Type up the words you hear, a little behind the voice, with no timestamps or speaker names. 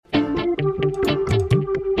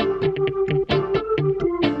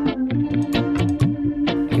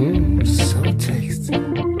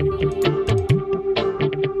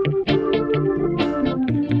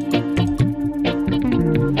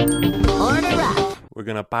We're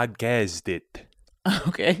gonna podcast it.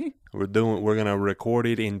 Okay. We're gonna record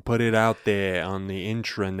it and put it out there on the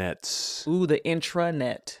intranets. Ooh, the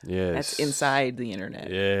intranet. Yes. That's inside the internet.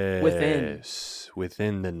 Yes.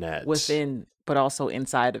 Within the net. Within, but also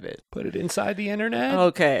inside of it. Put it inside the internet.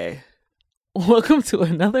 Okay. Welcome to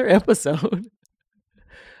another episode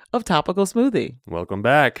of Topical Smoothie. Welcome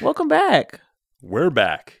back. Welcome back. We're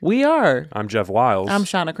back. We are. I'm Jeff Wiles. I'm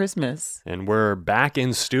Shauna Christmas. And we're back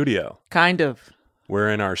in studio. Kind of. We're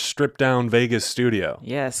in our stripped down Vegas studio.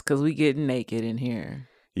 Yes, because we getting naked in here.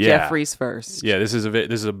 Yeah. Jeffrey's first. Yeah, this is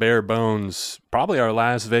a bare bones, probably our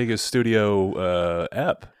last Vegas studio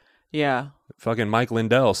ep. Yeah. Fucking Mike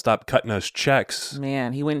Lindell stopped cutting us checks.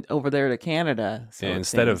 Man, he went over there to Canada. So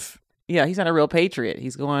Instead of... Yeah, he's not a real patriot.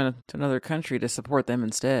 He's going to another country to support them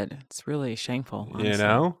instead. It's really shameful, honestly. You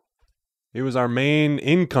know? He was our main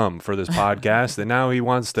income for this podcast, and now he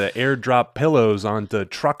wants to airdrop pillows onto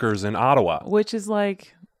truckers in Ottawa. Which is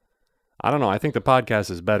like... I don't know. I think the podcast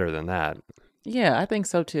is better than that. Yeah, I think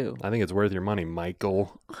so too. I think it's worth your money,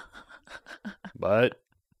 Michael. But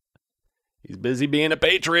he's busy being a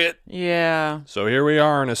patriot. Yeah. So here we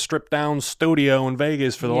are in a stripped down studio in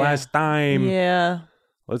Vegas for the last time. Yeah.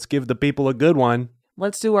 Let's give the people a good one.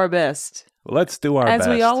 Let's do our best. Let's do our best. As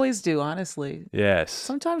we always do, honestly. Yes.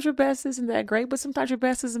 Sometimes your best isn't that great, but sometimes your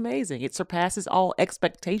best is amazing. It surpasses all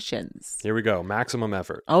expectations. Here we go. Maximum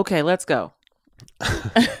effort. Okay, let's go.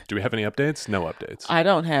 Do we have any updates? No updates. I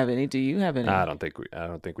don't have any. Do you have any? I don't think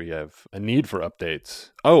we have a need for updates.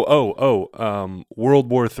 World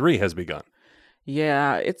War III has begun.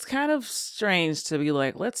 Yeah, it's kind of strange to be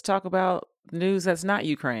like, let's talk about news that's not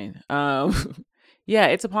Ukraine. Yeah,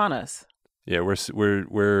 it's upon us. Yeah,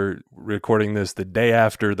 we're recording this the day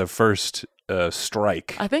after the first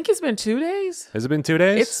strike. I think it's been 2 days. Has it been 2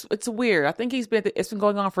 days? It's weird. I think it's been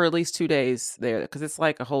going on for at least 2 days there because it's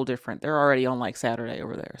like a whole different. They're already on like Saturday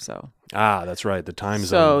over there. So that's right. The time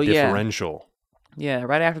zone differential. Yeah,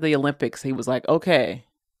 right after the Olympics, he was like, "Okay,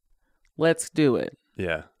 let's do it."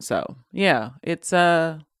 Yeah. So yeah, it's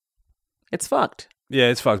fucked. Yeah,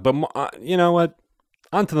 it's fucked. But you know what?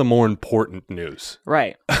 On to the more important news.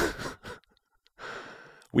 Right.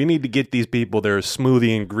 We need to get these people their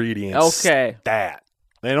smoothie ingredients. Okay. Stat.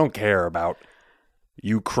 They don't care about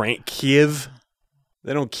Ukraine, Kiev.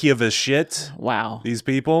 They don't give a shit. Wow. These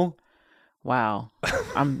people. Wow.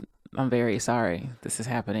 I'm very sorry this is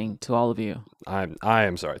happening to all of you. I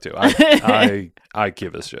am sorry too. I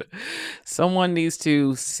give a shit. Someone needs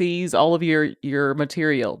to seize all of your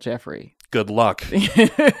material, Jeffrey. Good luck.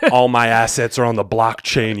 All my assets are on the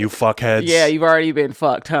blockchain, you fuckheads. Yeah, you've already been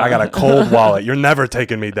fucked, huh? I got a cold wallet. You're never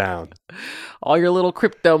taking me down. All your little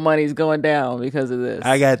crypto money's going down because of this.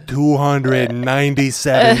 I got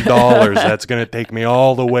 $297 that's going to take me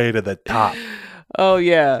all the way to the top. Oh,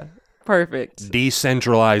 yeah. Perfect.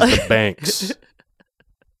 Decentralize the banks.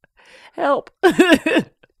 Help.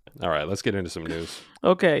 All right, let's get into some news.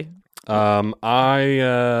 Okay. I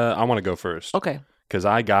want to go first. Okay. Because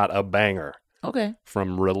I got a banger. Okay.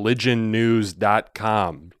 From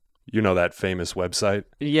religionnews.com. You know that famous website?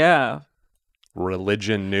 Yeah.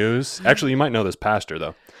 Religion News. Actually, you might know this pastor,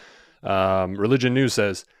 though. Religion News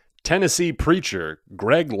says, Tennessee preacher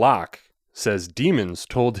Greg Locke says demons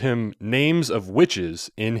told him names of witches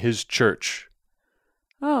in his church.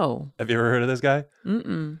 Oh. Have you ever heard of this guy?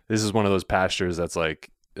 Mm-mm. This is one of those pastors that's like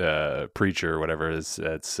preacher or whatever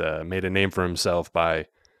that's made a name for himself by,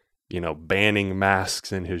 banning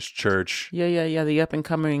masks in his church. Yeah. The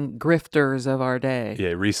up-and-coming grifters of our day.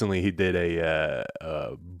 Yeah, recently he did a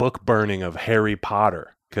book burning of Harry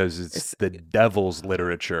Potter because it's the devil's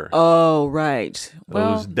literature. Oh, right.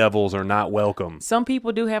 Those devils are not welcome. Some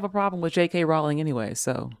people do have a problem with J.K. Rowling anyway,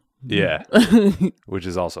 so. Yeah, which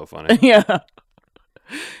is also funny. Yeah.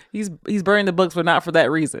 He's burning the books, but not for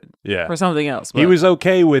that reason. Yeah. For something else. But. He was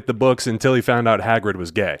okay with the books until he found out Hagrid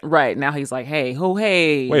was gay. Right. Now he's like, hey.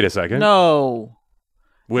 Wait a second. No.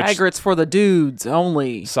 Hagrid's for the dudes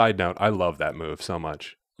only. Side note, I love that move so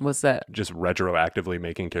much. What's that? Just retroactively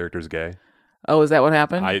making characters gay. Oh, is that what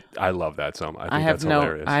happened? I love that so much. I think that's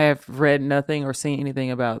hilarious. I have read nothing or seen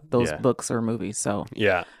anything about those books or movies, so.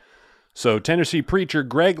 Yeah. So Tennessee preacher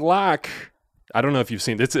Greg Locke, I don't know if you've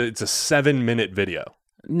seen it's a 7-minute video.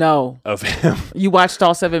 No. Of him. You watched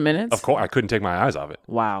all 7 minutes? Of course. I couldn't take my eyes off it.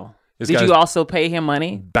 Wow. Did you also pay him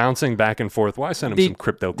money? Bouncing back and forth. Well, I sent him some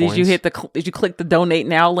crypto coins. Did you click the donate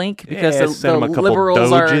now link? Because the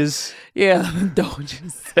liberals Doges.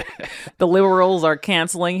 Doges. The liberals are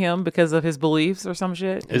canceling him because of his beliefs or some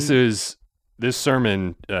shit. This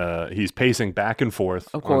sermon, he's pacing back and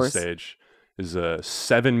forth on stage, is a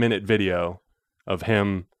 7-minute video of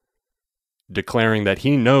him declaring that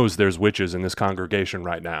he knows there's witches in this congregation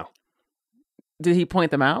right now. Did he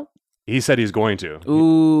point them out? He said he's going to.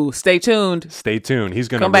 Ooh, stay tuned. Stay tuned. He's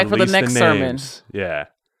going to come back for the release next sermon. Yeah.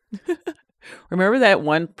 Remember that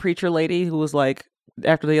one preacher lady who was like,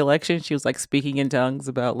 after the election, she was like speaking in tongues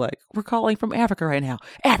about like, we're calling from Africa right now.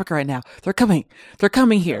 Africa right now. They're coming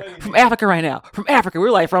here from Africa right now. From Africa. We're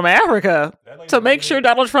like, from Africa to make sure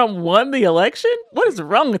Donald Trump won the election? What is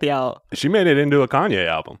wrong with y'all? She made it into a Kanye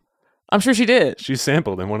album. I'm sure she did. She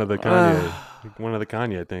sampled in one of the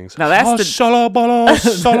Kanye things. Now that's solo.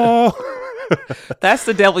 That's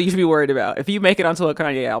the devil you should be worried about. If you make it onto a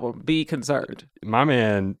Kanye album, be concerned. My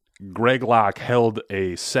man Greg Locke held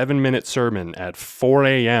a 7-minute sermon at 4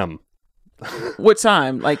 a.m. What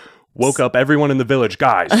time? Like, woke up everyone in the village.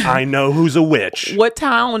 Guys, I know who's a witch. What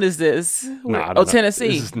town is this? I don't know. Tennessee.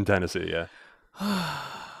 This is in Tennessee, yeah.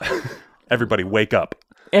 Everybody wake up.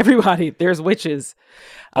 Everybody, there's witches.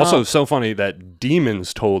 Also, so funny that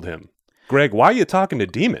demons told him, Greg, why are you talking to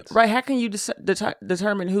demons? Right. How can you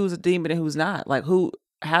determine who's a demon and who's not? Like,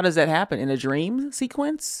 how does that happen? In a dream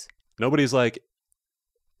sequence? Nobody's like,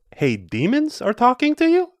 hey, demons are talking to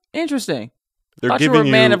you? Interesting. They're Thought giving you were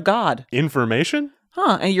a man you of God. information?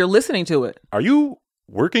 Huh, and you're listening to it. Are you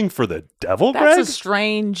working for the devil, That's Greg? a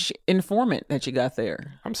strange informant that you got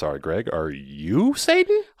there. I'm sorry, Greg. Are you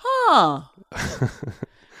Satan? Huh.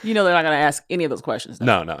 You know they're not going to ask any of those questions.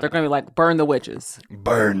 No. They're going to be like, burn the witches.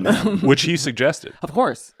 Burn them. Which he suggested. Of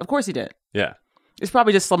course he did. Yeah. It's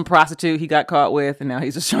probably just some prostitute he got caught with, and now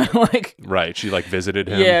he's just trying to like... Right. She like visited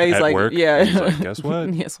him he's at like, work. Yeah. And he's like, guess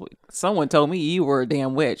what? Yes, someone told me you were a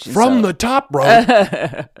damn witch. From the top, bro.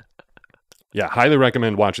 Yeah, highly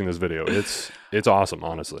recommend watching this video. It's awesome,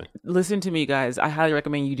 honestly. Listen to me, guys. I highly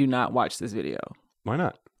recommend you do not watch this video. Why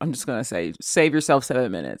not? I'm just going to say, save yourself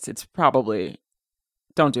 7 minutes. It's probably...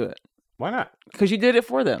 Don't do it. Why not? Because you did it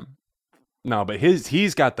for them. No, but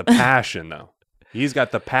he's got the passion, though. He's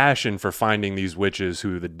got the passion for finding these witches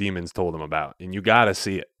who the demons told him about. And you got to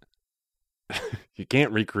see it. You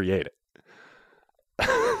can't recreate it.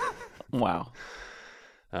 Wow.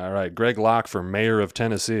 All right. Greg Locke for mayor of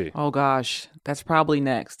Tennessee. Oh, gosh. That's probably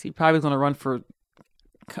next. He probably going to run for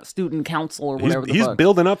student council or whatever He's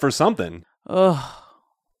building up for something. Ugh.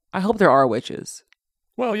 I hope there are witches.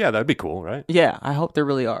 Well, yeah, that'd be cool, right? Yeah, I hope there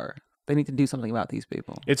really are. They need to do something about these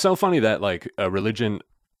people. It's so funny that like a religion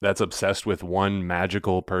that's obsessed with one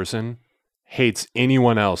magical person hates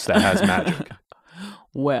anyone else that has magic.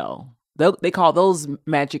 Well, they call those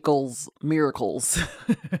magicals miracles.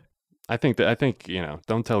 I think,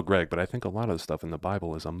 don't tell Greg, but I think a lot of the stuff in the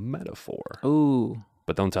Bible is a metaphor. Ooh.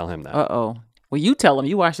 But don't tell him that. Uh-oh. Well, you tell him.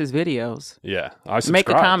 You watch his videos. Yeah. I subscribe. Make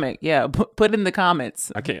a comment. Yeah. Put in the comments.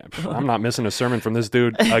 I can't. I'm not missing a sermon from this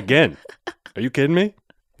dude again. Are you kidding me?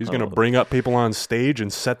 He's going to bring up people on stage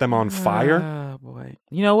and set them on fire? Oh, boy.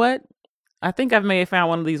 You know what? I think I may have found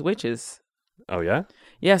one of these witches. Oh, yeah?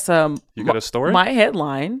 Yes. You got a story? My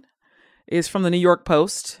headline is from the New York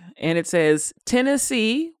Post, and it says,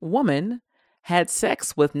 Tennessee woman had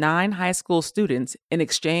sex with 9 high school students in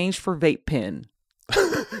exchange for vape pen.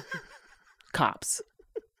 Cops.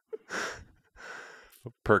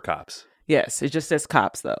 Per cops. Yes, it just says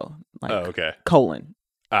cops, though. Like, oh, okay. Colon.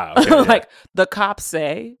 Ah, okay. Yeah. Like, the cops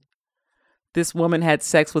say this woman had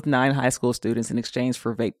sex with 9 high school students in exchange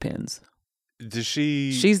for vape pens. Does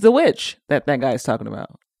she... She's the witch that guy's talking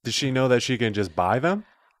about. Does she know that she can just buy them?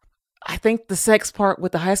 I think the sex part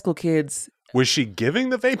with the high school kids... Was she giving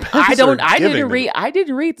the vape pens? I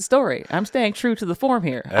didn't read the story. I'm staying true to the form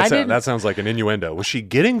here. That sounds like an innuendo. Was she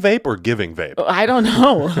getting vape or giving vape? I don't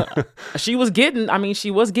know. She was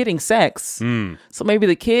getting sex. So maybe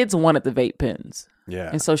the kids wanted the vape pens. Yeah.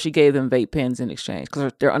 And so she gave them vape pens in exchange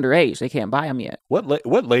because they're underage. They can't buy them yet.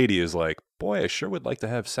 What lady is like, boy, I sure would like to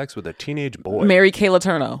have sex with a teenage boy. Mary Kay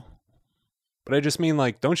Letourneau. But I just mean,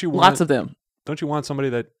 like, don't you want... Lots of them. Don't you want somebody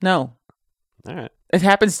that... No. All right. It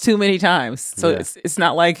happens too many times. So Yeah. it's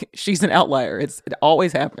not like she's an outlier. It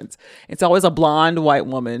always happens. It's always a blonde white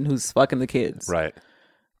woman who's fucking the kids. Right.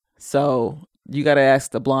 So you got to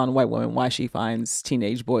ask the blonde white woman why she finds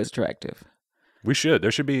teenage boys attractive. We should.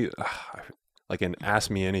 There should be like an Ask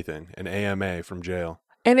Me Anything, an AMA from jail.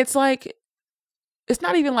 And it's like, it's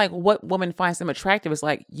not even like what woman finds them attractive. It's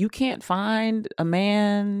like, you can't find a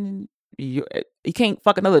man... You can't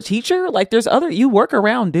fuck another teacher? Like, you work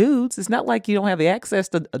around dudes. It's not like you don't have the access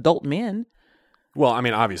to adult men. Well, I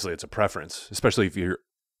mean, obviously it's a preference, especially if you're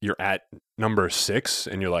at number 6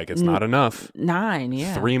 and you're like, it's not enough. 9,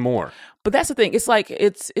 yeah. 3 more. But that's the thing. It's like,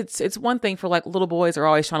 it's one thing for like little boys are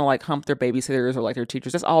always trying to like hump their babysitters or like their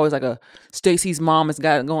teachers. That's always like a Stacy's mom has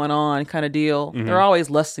got it going on kind of deal. Mm-hmm. They're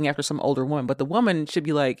always lusting after some older woman. But the woman should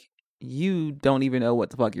be like, you don't even know what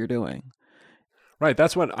the fuck you're doing. Right.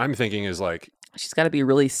 That's what I'm thinking is like, She's got to be a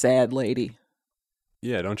really sad lady.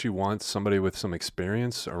 yeah, don't you want somebody with some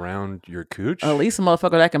experience around your cooch? At least a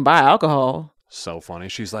motherfucker that can buy alcohol. So funny.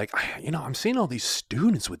 She's like, I'm seeing all these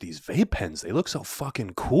students with these vape pens. They look so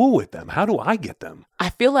fucking cool with them. How do I get them? I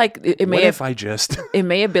feel like it may What have if I just... it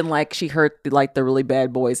may have been like she heard like the really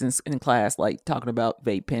bad boys in class like talking about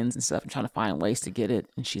vape pens and stuff and trying to find ways to get it,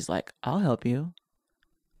 and she's like, I'll help you.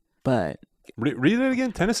 But Read it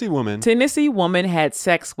again. Tennessee woman. Tennessee woman had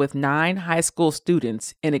sex with 9 high school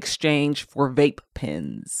students in exchange for vape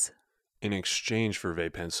pens. In exchange for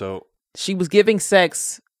vape pens. So She was giving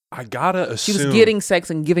sex. I gotta She assume... was getting sex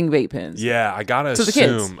and giving vape pens. Yeah, I gotta To the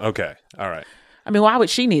kids. assume... Okay. All right. I mean, why would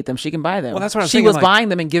she need them? She can buy them. Well, that's what I'm She thinking, was like- buying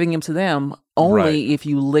them and giving them to them only Right. if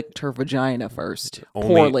you licked her vagina first. Only-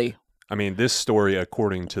 Poorly. I mean, this story,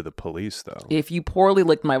 according to the police, though. If you poorly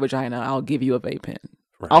licked my vagina, I'll give you a vape pen.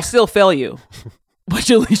 Right. I'll still fail you, but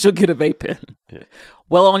at least you'll get a vape pen. Yeah.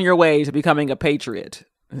 Well on your way to becoming a patriot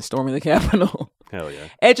and storming the Capitol. Hell yeah.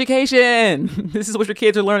 Education. This is what your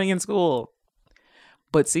kids are learning in school.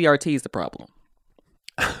 But CRT is the problem.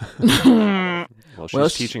 Well, she's Well,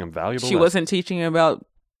 teaching them valuable She lessons. wasn't teaching about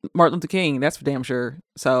Martin Luther King. That's for damn sure.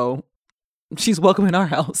 So she's welcome in our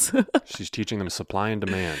house. She's teaching them supply and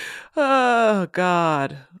demand. Oh,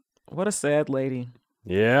 God. What a sad lady.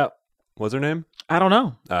 Yeah. What's her name? I don't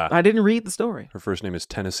know. I didn't read the story. Her first name is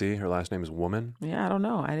Tennessee. Her last name is Woman. Yeah, I don't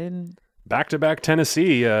know. I didn't. Back-to-back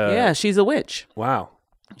Tennessee. Yeah, she's a witch. Wow.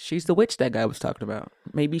 She's the witch that guy was talking about.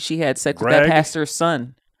 Maybe she had sex with Greg? that pastor's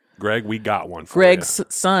son. Greg, we got one for Greg's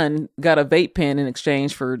son got a vape pen in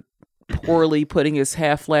exchange for poorly putting his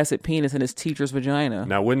half-flaccid penis in his teacher's vagina. you.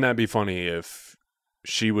 Now, wouldn't that be funny if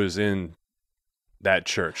she was in that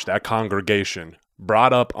church, that congregation,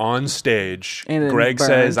 brought up on stage. And then Greg burned.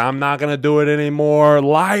 says, I'm not going to do it anymore.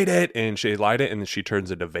 Light it. And she light it, and then she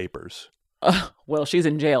turns into vapors. Well, she's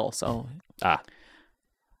in jail, so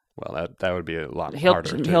Well, that would be a lot he'll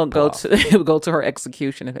harder. he'll go to he'll go to her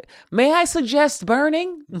execution. If it, may I suggest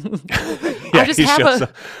burning? I just he have shows a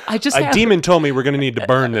up. I just A have demon told me we're going to need to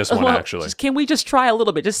burn this one, well, actually. can we just try a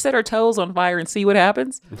little bit? Just set her toes on fire and see what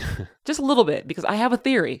happens. Just a little bit, because I have a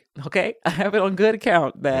theory. Okay, I have it on good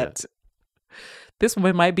account that this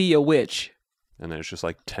woman might be a witch, And then it's just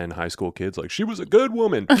like 10 high school kids like, she was a good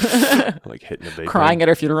woman. Like hitting a vape crying pen. at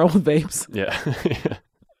her funeral with vapes. Yeah.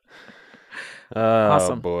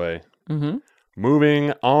 Awesome. Oh, boy. Mm-hmm.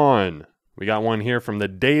 Moving on. We got one here from the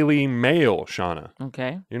Daily Mail, Shauna.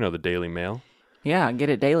 Okay. You know the Daily Mail. Yeah, I get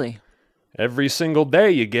it daily. Every single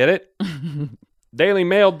day you get it.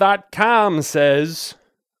 DailyMail.com says,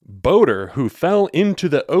 boater who fell into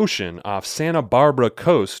the ocean off Santa Barbara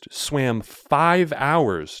coast swam 5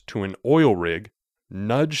 hours to an oil rig,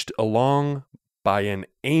 nudged along by an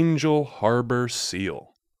Angel Harbor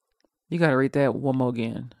seal. You got to read that one more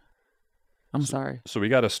again. I'm sorry. So we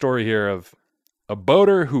got a story here of a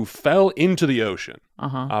boater who fell into the ocean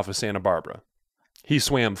Uh-huh. off of Santa Barbara. He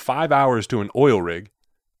swam 5 hours to an oil rig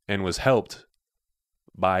and was helped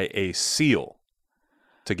by a seal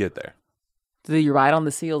to get there. Did you ride on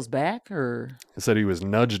the seal's back, or It said he was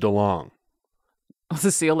nudged along. was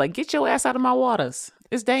the seal like, get your ass out of my waters?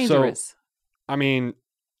 It's dangerous. I mean,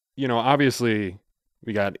 obviously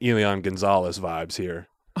we got Elian Gonzalez vibes here,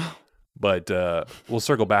 but we'll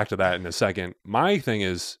circle back to that in a second. My thing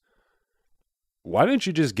is, why didn't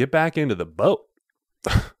you just get back into the boat?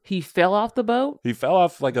 He fell off the boat? He fell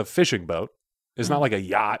off like a fishing boat. It's not like a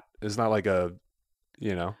yacht. It's not like a,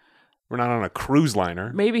 we're not on a cruise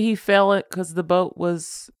liner. Maybe he fell it because the boat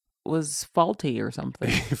was faulty or something.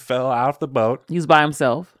 He fell off the boat. He was by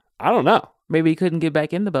himself. I don't know. Maybe he couldn't get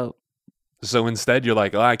back in the boat. So instead, you're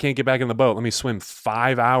like, oh, I can't get back in the boat. Let me swim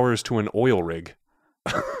 5 hours to an oil rig.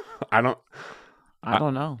 I don't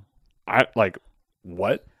know.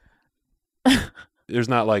 What? There's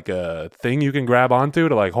not like a thing you can grab onto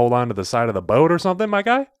to like hold on to the side of the boat or something, my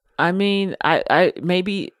guy? I mean, I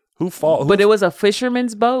maybe, but it was a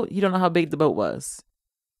fisherman's boat. You don't know how big the boat was.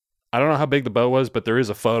 I don't know how big the boat was, but there is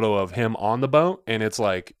a photo of him on the boat, and it's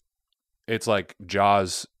like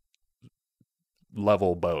Jaws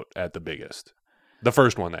level boat at the biggest. The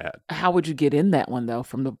first one they had. How would you get in that one though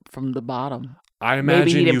from the bottom? I Maybe he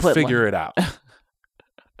imagine didn't you put figure it out.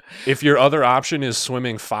 If your other option is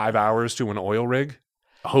swimming 5 hours to an oil rig,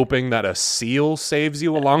 hoping that a seal saves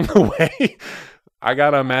you along the way, I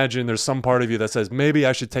gotta imagine there's some part of you that says, maybe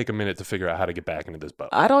I should take a minute to figure out how to get back into this boat.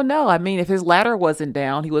 I don't know. I mean, if his ladder wasn't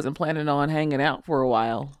down, he wasn't planning on hanging out for a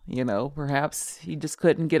while. Perhaps he just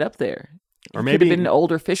couldn't get up there. Or He maybe could have been an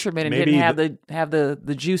older fisherman and maybe didn't have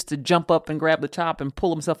the juice to jump up and grab the top and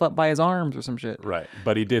pull himself up by his arms or some shit right,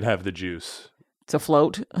 but he did have the juice to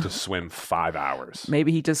float. to swim 5 hours.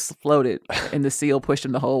 Maybe he just floated and the seal pushed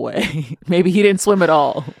him the whole way. Maybe he didn't swim at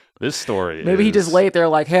all. This story Maybe he just is laid there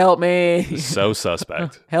like, help me. so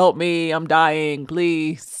suspect. Help me. I'm dying.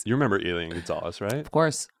 Please. You remember Elian Gonzalez, right? Of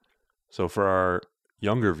course. So for our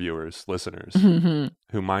younger viewers, listeners,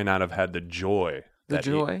 who might not have had the joy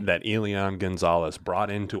that Elian Gonzalez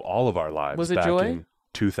brought into all of our lives Was it back joy? in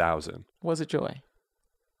 2000. Was it joy?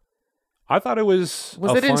 I thought it was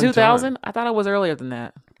Was a it in fun 2000? time. I thought it was earlier than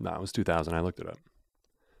that. No, it was 2000. I looked it up.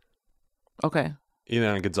 Okay.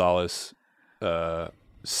 Elian Gonzalez,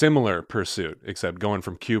 similar pursuit, except going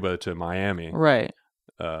from Cuba to Miami. Right.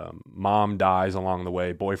 Mom dies along the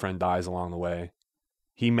way. Boyfriend dies along the way.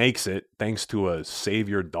 He makes it thanks to a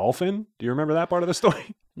savior dolphin. Do you remember that part of the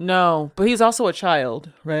story? No, but he's also a child,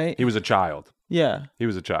 right? He was a child. Yeah. He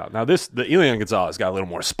was a child. Now the Elian Gonzalez got a little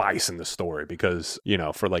more spice in the story because,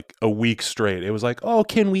 for like a week straight, it was like, oh,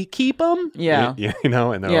 can we keep him? Yeah.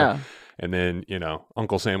 And and then,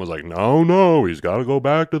 Uncle Sam was like, no, he's got to go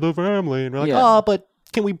back to the family. And we're like, oh, but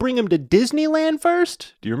can we bring him to Disneyland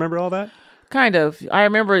first? Do you remember all that? Kind of. I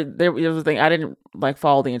remember there was a thing. I didn't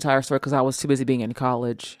follow the entire story because I was too busy being in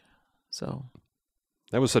college. So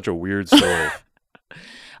that was such a weird story.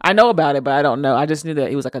 I know about it, but I don't know. I just knew that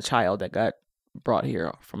he was like a child that got brought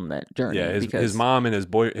here from that journey. Yeah, his mom and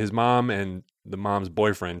his mom and the mom's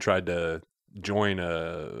boyfriend tried to join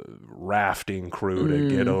a rafting crew to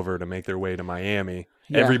get over to make their way to Miami.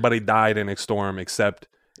 Yeah. Everybody died in a storm except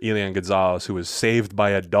Elian Gonzalez, who was saved by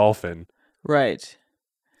a dolphin. Right.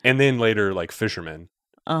 And then later, like, fishermen.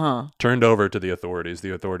 Turned over to the authorities.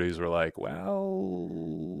 The authorities were like,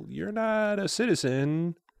 well, you're not a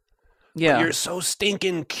citizen. Yeah. But you're so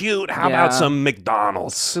stinking cute. How about some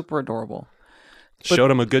McDonald's? Super adorable.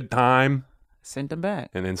 Showed him a good time. Sent him back.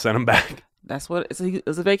 And then sent him back. That's what it's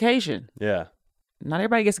a vacation. Yeah. Not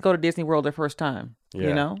everybody gets to go to Disney World their first time.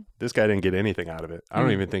 Yeah. This guy didn't get anything out of it. I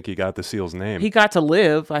don't even think he got the seal's name. He got to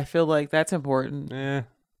live. I feel like that's important. Yeah.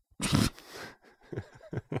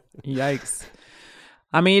 Yikes.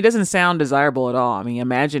 I mean, it doesn't sound desirable at all. I mean,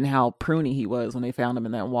 imagine how pruny he was when they found him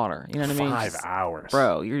in that water. You know what I mean? 5 hours.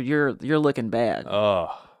 Bro, you're looking bad. Oh.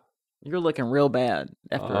 You're looking real bad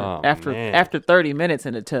after 30 minutes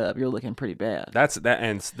in the tub. You're looking pretty bad.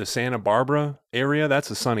 And the Santa Barbara area,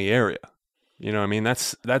 that's a sunny area. You know what I mean?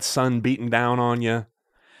 That's sun beating down on you,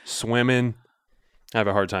 swimming. I have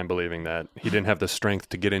a hard time believing that he didn't have the strength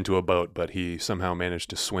to get into a boat, but he somehow managed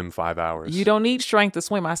to swim 5 hours. You don't need strength to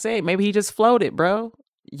swim. I say maybe he just floated, bro.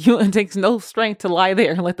 It takes no strength to lie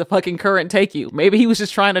there and let the fucking current take you. Maybe he was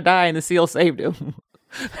just trying to die and the seal saved him.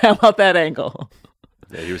 How about that angle?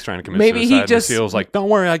 Yeah, he was trying to commit suicide. The seal's like, don't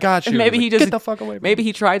worry, I got you. Maybe he just get the fuck away from Maybe me.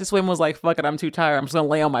 he tried to swim, was like, fuck it, I'm too tired. I'm just gonna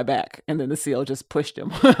lay on my back, and then the seal just pushed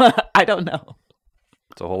him. I don't know.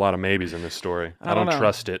 It's a whole lot of maybes in this story. I don't don't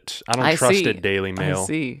trust it. I don't trust it, Daily Mail. I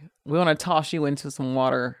see. We want to toss you into some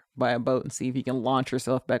water by a boat and see if you can launch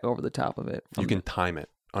yourself back over the top of it. You can time it.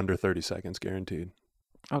 Under 30 seconds, guaranteed.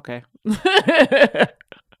 Okay.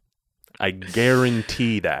 I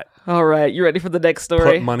guarantee that. All right. You ready for the next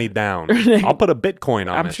story? Put money down. I'll put a Bitcoin on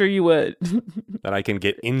it. I'm sure you would. That I can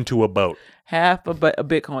get into a boat. Half a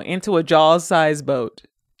Bitcoin into a Jaws-sized boat.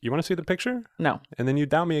 You want to see the picture? No. And then you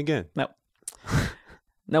doubt me again. No.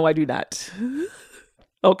 No, I do not.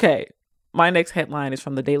 Okay. My next headline is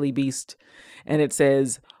from the Daily Beast, and it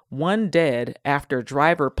says, "One dead after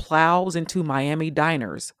driver plows into Miami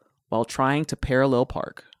diners while trying to parallel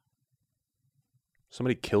park."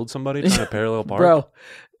 Somebody killed somebody trying to parallel park? Bro,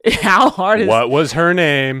 how hard is... What was her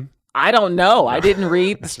name? I don't know. I didn't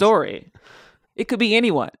read the story. It could be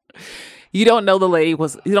anyone. You don't know the lady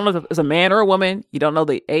was... You don't know if it was a man or a woman. You don't know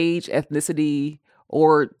the age, ethnicity,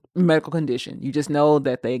 or medical condition. You just know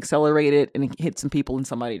that they accelerated and hit some people and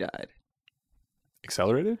somebody died.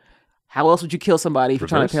 Accelerated? How else would you kill somebody if you're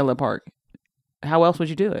trying to parallel park? How else would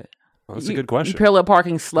you do it? Well, that's a good question. You parallel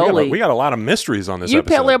parking slowly. We got a lot of mysteries on this episode. You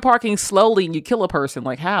parallel parking slowly and you kill a person.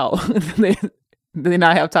 Like how? Do they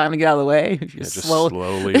not have time to get out of the way? Just slowly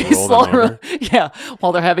roll them over. Yeah,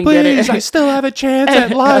 while they're having Please, I still have a chance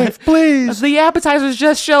at life. Please. The appetizers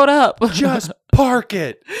just showed up. Just park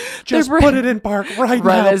it. Just put it in park right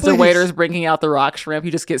now, as please. The waiter's bringing out the rock shrimp,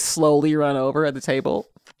 you just get slowly run over at the table.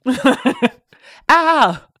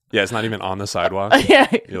 Ah! Yeah, it's not even on the sidewalk.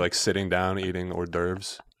 Yeah. You're like sitting down eating hors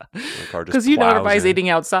d'oeuvres. Because everybody's eating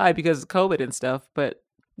outside because of COVID and stuff. But,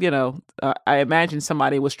 I imagine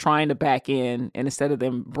somebody was trying to back in, and instead of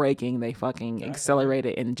them braking, they fucking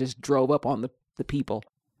accelerated and just drove up on the people.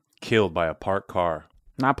 Killed by a parked car.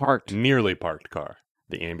 Not parked. Nearly parked car.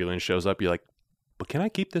 The ambulance shows up. You're like, but can I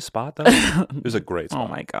keep this spot though? It was a great spot.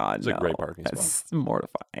 Oh my God. It's a great parking spot. That's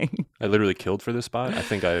mortifying. I literally killed for this spot. I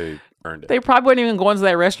think I earned it. They probably weren't even going to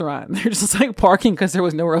that restaurant. They're just like parking because there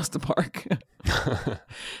was nowhere else to park.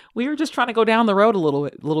 We were just trying to go down the road a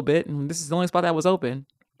little bit, and this is the only spot that was open.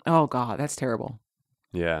 Oh God, that's terrible.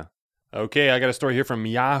 Yeah. Okay, I got a story here from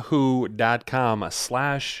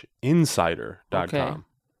yahoo.com/insider.com.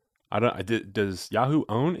 Okay. Does Yahoo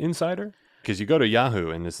own Insider? Because you go to Yahoo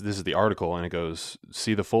and this is the article and it goes,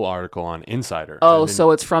 see the full article on Insider. Oh, then, so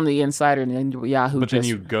it's from the Insider and then Yahoo. But then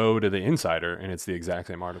you go to the Insider and it's the exact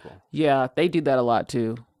same article. Yeah, they do that a lot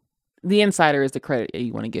too. The Insider is the credit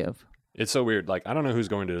you want to give. It's so weird. Like, I don't know who's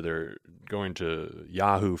going to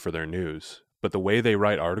Yahoo for their news, but the way they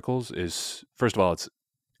write articles is, first of all, it's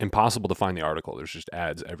impossible to find the article. There's just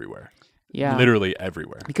ads everywhere. Yeah. Literally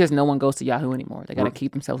everywhere. Because no one goes to Yahoo anymore. They got to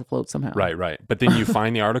keep themselves afloat somehow. Right. But then you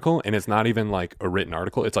find the article and it's not even like a written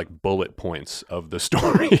article. It's like bullet points of the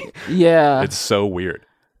story. Yeah. It's so weird.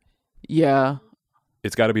 Yeah.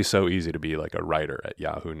 It's got to be so easy to be like a writer at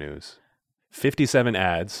Yahoo News. 57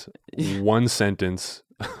 ads, one sentence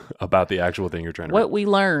about the actual thing you're trying to read. What we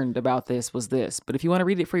learned about this was this. But if you want to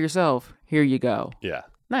read it for yourself, here you go. Yeah.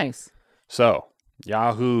 Nice. So,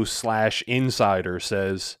 Yahoo/Insider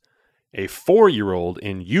says, a 4-year-old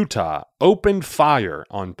in Utah opened fire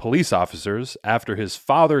on police officers after his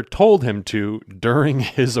father told him to during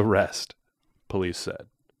his arrest, police said.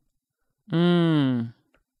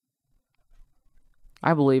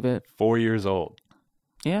 I believe it. 4 years old.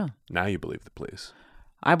 Yeah. Now you believe the police.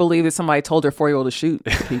 I believe that somebody told their 4-year-old to shoot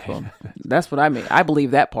people. That's what I mean. I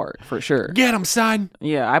believe that part for sure. Get him, son.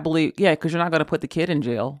 Yeah, I believe. Yeah, because you're not going to put the kid in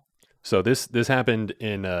jail. So this happened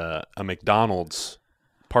in a McDonald's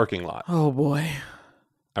parking lot. Oh, boy.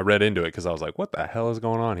 I read into it because I was like, what the hell is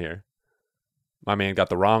going on here? My man got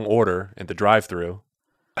the wrong order at the drive-thru.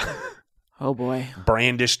 Oh, boy.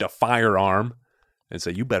 Brandished a firearm and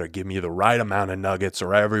said, you better give me the right amount of nuggets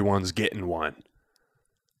or everyone's getting one.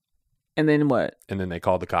 And then what? And then they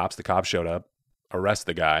called the cops. The cops showed up, arrest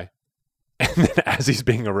the guy. And then as he's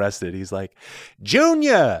being arrested, he's like,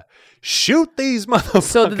 Junior, shoot these motherfuckers.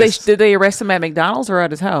 So did they arrest him at McDonald's or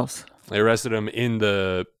at his house? They arrested him in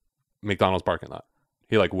the McDonald's parking lot.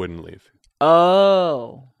 He wouldn't leave.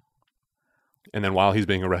 Oh. And then while he's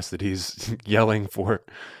being arrested, he's yelling for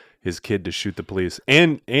his kid to shoot the police.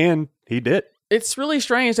 And he did. It's really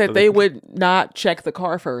strange that they would not check the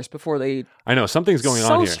car first before they... I know, something's going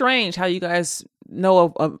on here. So strange how you guys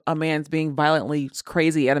know a man's being violently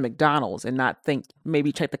crazy at a McDonald's and not think,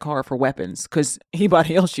 maybe check the car for weapons, because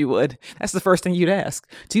anybody else you would. That's the first thing you'd ask.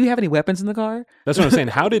 Do you have any weapons in the car? That's what I'm saying.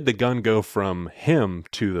 How did the gun go from him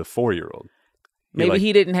to the 4-year-old? Maybe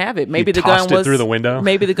he didn't have it. Maybe the tossed gun was it through the window.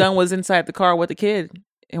 Maybe the gun was inside the car with the kid,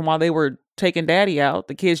 and while they were taking daddy out,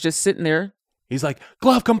 the kid's just sitting there. He's like,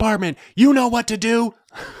 glove compartment, you know what to do.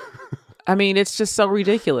 I mean, it's just so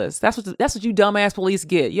ridiculous. That's what you dumbass police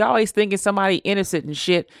get. You always thinking somebody innocent and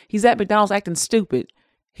shit. He's at McDonald's acting stupid.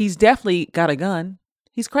 He's definitely got a gun.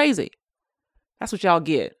 He's crazy. That's what y'all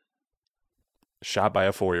get. Shot by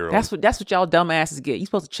a 4-year-old. That's what y'all dumbasses get. You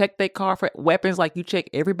supposed to check their car for weapons like you check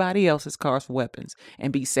everybody else's cars for weapons,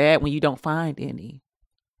 and be sad when you don't find any.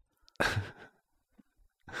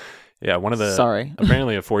 Yeah, one of the... Sorry.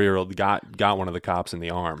 Apparently a 4-year-old got one of the cops in the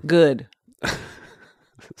arm. Good.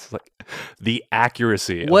 It's like the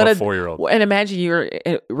accuracy of a 4-year-old. And imagine you're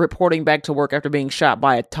reporting back to work after being shot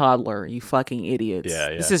by a toddler. You fucking idiots. Yeah.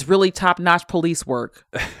 This is really top-notch police work.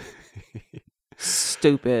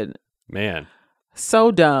 Stupid. Man. So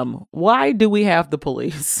dumb. Why do we have the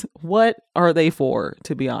police? What are they for,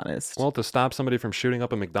 to be honest? Well, to stop somebody from shooting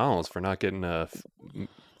up a McDonald's for not getting a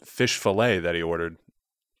fish fillet that he ordered.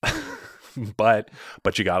 but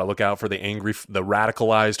you got to look out for the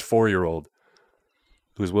radicalized 4-year-old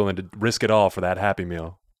who's willing to risk it all for that Happy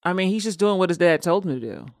Meal. I mean, he's just doing what his dad told him to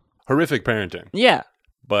do. Horrific parenting. Yeah.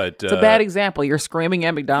 But it's a bad example. You're screaming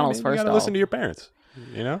at McDonald's first you off. gotta listen to your parents,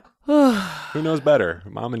 you know? Who knows better,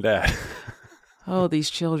 mom and dad? Oh, these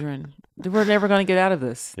children. We're never going to get out of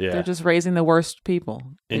this. Yeah. They're just raising the worst people.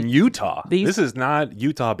 In Utah. This is not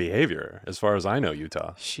Utah behavior, as far as I know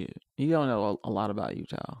Utah. Shoot. You don't know a lot about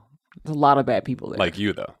Utah. There's a lot of bad people there. Like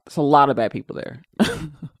you, though. There's a lot of bad people there.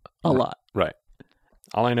 A lot. Right.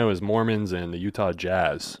 All I know is Mormons and the Utah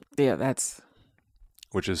Jazz. Yeah, that's...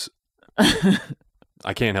 Which is...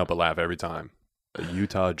 I can't help but laugh every time. The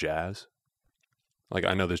Utah Jazz? Like,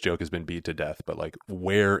 I know this joke has been beat to death, but, like,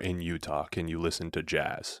 where in Utah can you listen to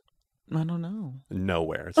jazz? I don't know.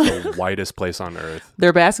 Nowhere. It's the whitest place on earth.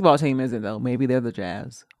 Their basketball team isn't, though. Maybe they're the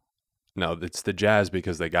Jazz. No, it's the Jazz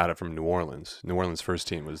because they got it from New Orleans. New Orleans' first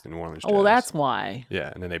team was the New Orleans Jazz. Oh, well, that's why.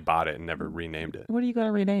 Yeah, and then they bought it and never renamed it. What are you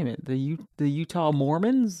gonna rename it? The Utah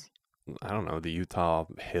Mormons? I don't know, the Utah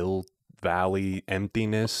Hill Valley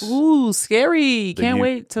Emptiness. Ooh, scary! Can't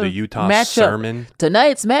wait to the Utah match Sermon. up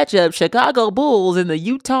tonight's matchup: Chicago Bulls in the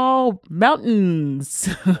Utah Mountains.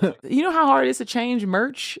 You know how hard it is to change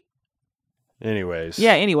merch? Anyways.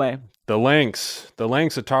 Yeah. Anyway, The lengths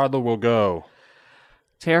a toddler will go.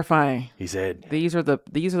 terrifying. He said, These are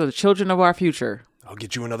the children of our future. I'll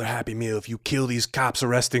get you another Happy Meal if you kill these cops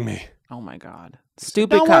arresting me. Oh my God!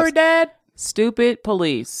 Stupid Don't cops. worry, Dad. Stupid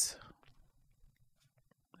police.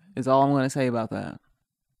 Is all I'm going to say about that.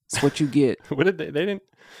 It's what you get. What did they didn't.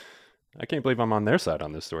 I can't believe I'm on their side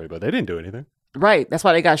on this story, but they didn't do anything. Right. That's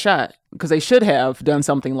why they got shot. Because they should have done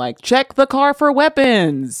something like check the car for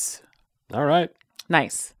weapons. All right.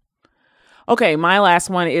 Nice. Okay, my last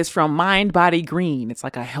one is from Mind Body Green. It's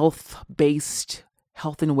like a health-based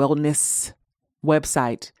health and wellness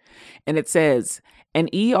website. And it says, an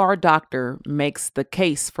ER doctor makes the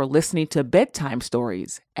case for listening to bedtime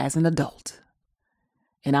stories as an adult.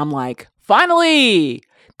 And I'm like, finally,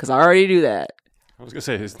 because I already do that. I was going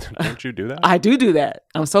to say, don't you do that? I do that.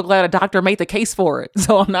 I'm so glad a doctor made the case for it.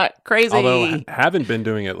 So I'm not crazy. Although I haven't been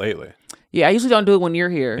doing it lately Yeah, I usually don't do it when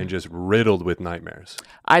you're here. and just riddled with nightmares.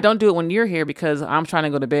 I don't do it when you're here because I'm trying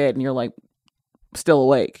to go to bed and you're like still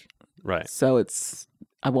awake. Right. So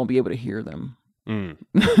I won't be able to hear them. Mm.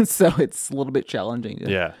 So it's a little bit challenging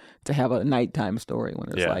Yeah. to have a nighttime story when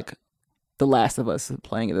there's Yeah. like The Last of Us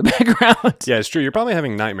playing in the background. Yeah, it's true. You're probably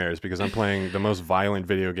having nightmares because I'm playing the most violent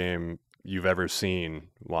video game you've ever seen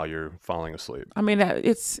while you're falling asleep. I mean,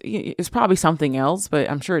 it's probably something else, but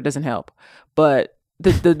I'm sure it doesn't help. But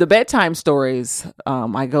the bedtime stories,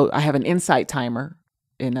 I have an insight timer,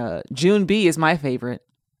 and June B is my favorite.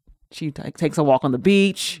 She takes a walk on the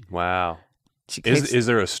beach. Wow. She Is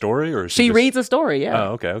there a story or is she just... reads a story? Yeah.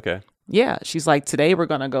 Oh, okay. Yeah, she's like, today we're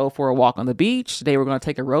going to go for a walk on the beach. Today we're going to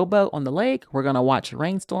take a rowboat on the lake. We're going to watch a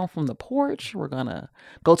rainstorm from the porch. We're going to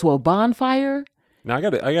go to a bonfire. Now I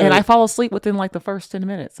got And I fall asleep within like the first 10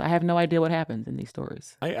 minutes. I have no idea what happens in these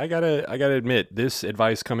stories. I gotta admit, this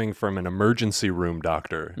advice coming from an emergency room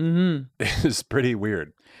doctor is pretty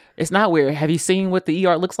weird. It's not weird. Have you seen what the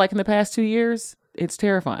ER looks like in the past 2 years? It's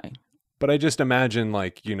terrifying. But I just imagine,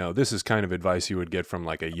 like, this is kind of advice you would get from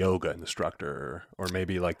like a yoga instructor or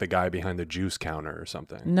maybe like the guy behind the juice counter or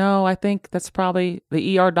something. No, I think that's probably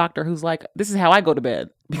the ER doctor who's like, this is how I go to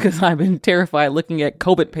bed because I've been terrified looking at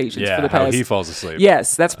COVID patients for the how past. he falls asleep.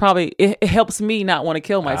 Yes, that's probably, it helps me not want to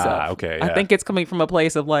kill myself. Okay, I yeah. think it's coming from a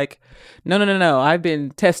place of like, no, I've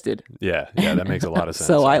been tested. Yeah, that makes a lot of sense.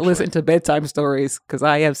 So I actually. listen to bedtime stories because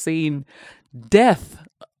I have seen death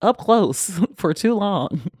up close for too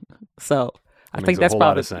long. So I That think makes a that's whole lot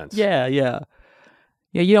probably of sense. Yeah.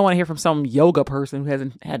 You don't want to hear from some yoga person who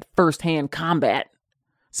hasn't had firsthand combat.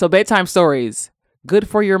 So bedtime stories, good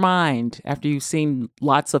for your mind after you've seen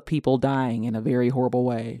lots of people dying in a very horrible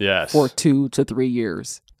way. Yes. For 2 to 3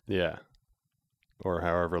 years. Yeah. Or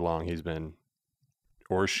however long he's been,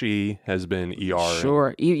 or she has been ER.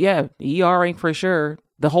 Sure. ERing for sure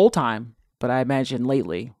the whole time, but I imagine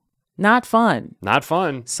lately. Not fun. Not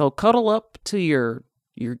fun. So cuddle up to your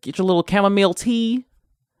get your little chamomile tea.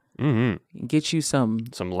 Mm-hmm. Get you some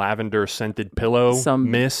lavender scented pillow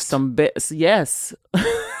mist. Yes.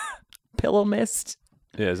 Pillow mist.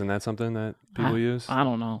 Yeah, isn't that something that people use? I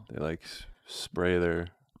don't know. They like spray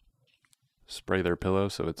their pillow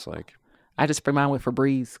so it's like I just spray mine with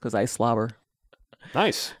Febreze because I slobber.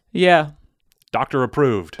 nice. Yeah, Doctor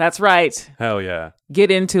approved. that's right. Hell yeah.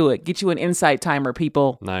 Get into it. Get you an Insight Timer,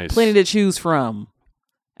 people. Nice. Plenty to choose from.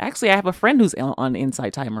 Actually, I have a friend who's on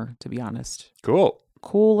Insight Timer, to be honest. Cool.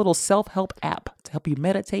 Cool little self-help app to help you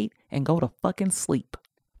meditate and go to fucking sleep.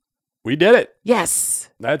 We did it. Yes.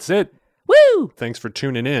 That's it. Woo! Thanks for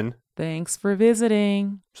tuning in. Thanks for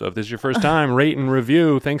visiting. So if this is your first time, rate and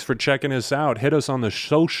review. Thanks for checking us out. Hit us on the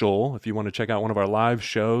social if you want to check out one of our live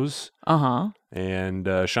shows. Uh-huh. And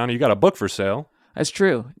Shauna, you got a book for sale. That's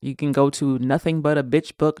true. You can go to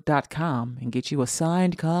nothingbutaBitchBook.com and get you a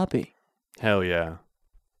signed copy. Hell yeah.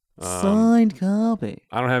 Signed copy.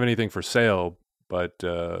 I don't have anything for sale, but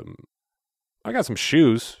I got some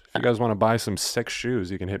shoes. If you guys want to buy some sick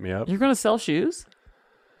shoes, you can hit me up. You're going to sell shoes?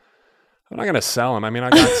 I'm not gonna sell them. I mean,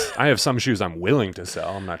 I have some shoes I'm willing to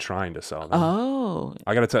sell. I'm not trying to sell them. Oh.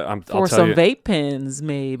 I gotta tell. For I'll tell some you. vape pens,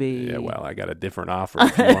 maybe. Yeah, well, I got a different offer.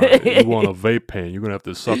 If you want a vape pen, you're gonna have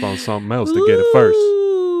to suck on something else to get it first.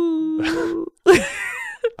 Ooh.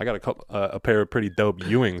 I got a pair of pretty dope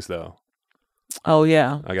Ewings though. Oh,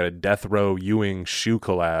 yeah. I got a Death Row Ewing shoe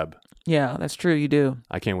collab. Yeah, that's true. You do.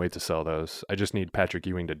 I can't wait to sell those. I just need Patrick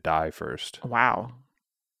Ewing to die first. Wow.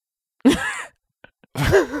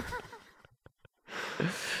 I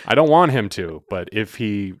don't want him to, but if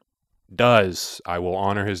he does, I will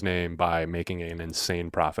honor his name by making an insane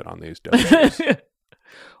profit on these donations.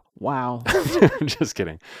 Wow. Just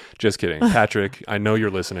kidding. Patrick, I know you're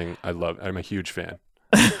listening. I'm a huge fan.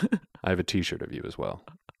 I have a t-shirt of you as well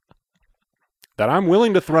that I'm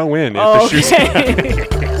willing to throw in if the shoe's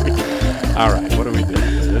All right, what do we do?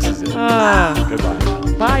 This is it.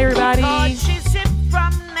 Goodbye. Bye, everybody.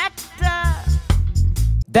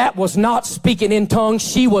 That was not speaking in tongues.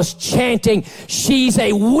 She was chanting. She's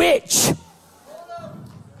a witch.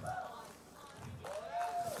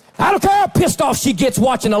 I don't care how pissed off she gets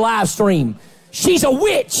watching the live stream. She's a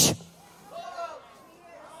witch.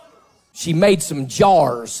 She made some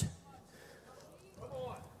jars.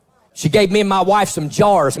 She gave me and my wife some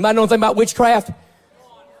jars. Anybody know anything about witchcraft?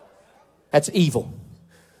 That's evil.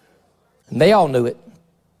 And they all knew it.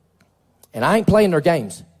 And I ain't playing their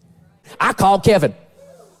games. I called Kevin.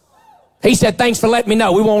 He said, thanks for letting me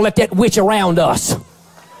know. We won't let that witch around us.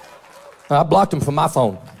 I blocked him from my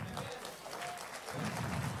phone.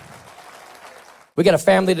 We got a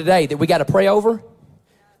family today that we got to pray over.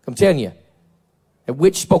 I'm telling you, a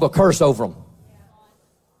witch spoke a curse over them.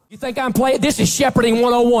 You think I'm playing? This is shepherding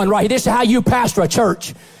 101 right here. This is how you pastor a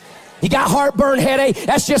church. You got heartburn, headache.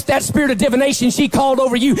 That's just that spirit of divination she called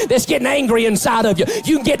over you that's getting angry inside of you.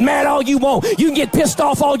 You can get mad all you want. You can get pissed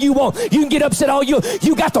off all you want. You can get upset all you want.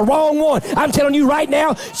 You got the wrong one. I'm telling you right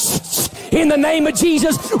now, in the name of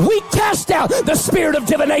Jesus, we cast out the spirit of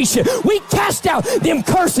divination. We cast out them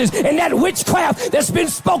curses and that witchcraft that's been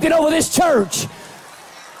spoken over this church.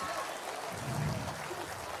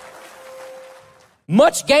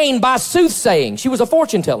 Much gain by soothsaying. She was a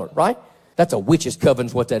fortune teller, right? That's a witch's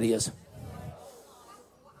coven's what that is.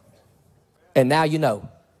 And now you know.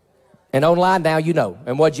 And online, now you know.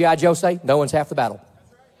 And what G.I. Joe say? No one's half the battle.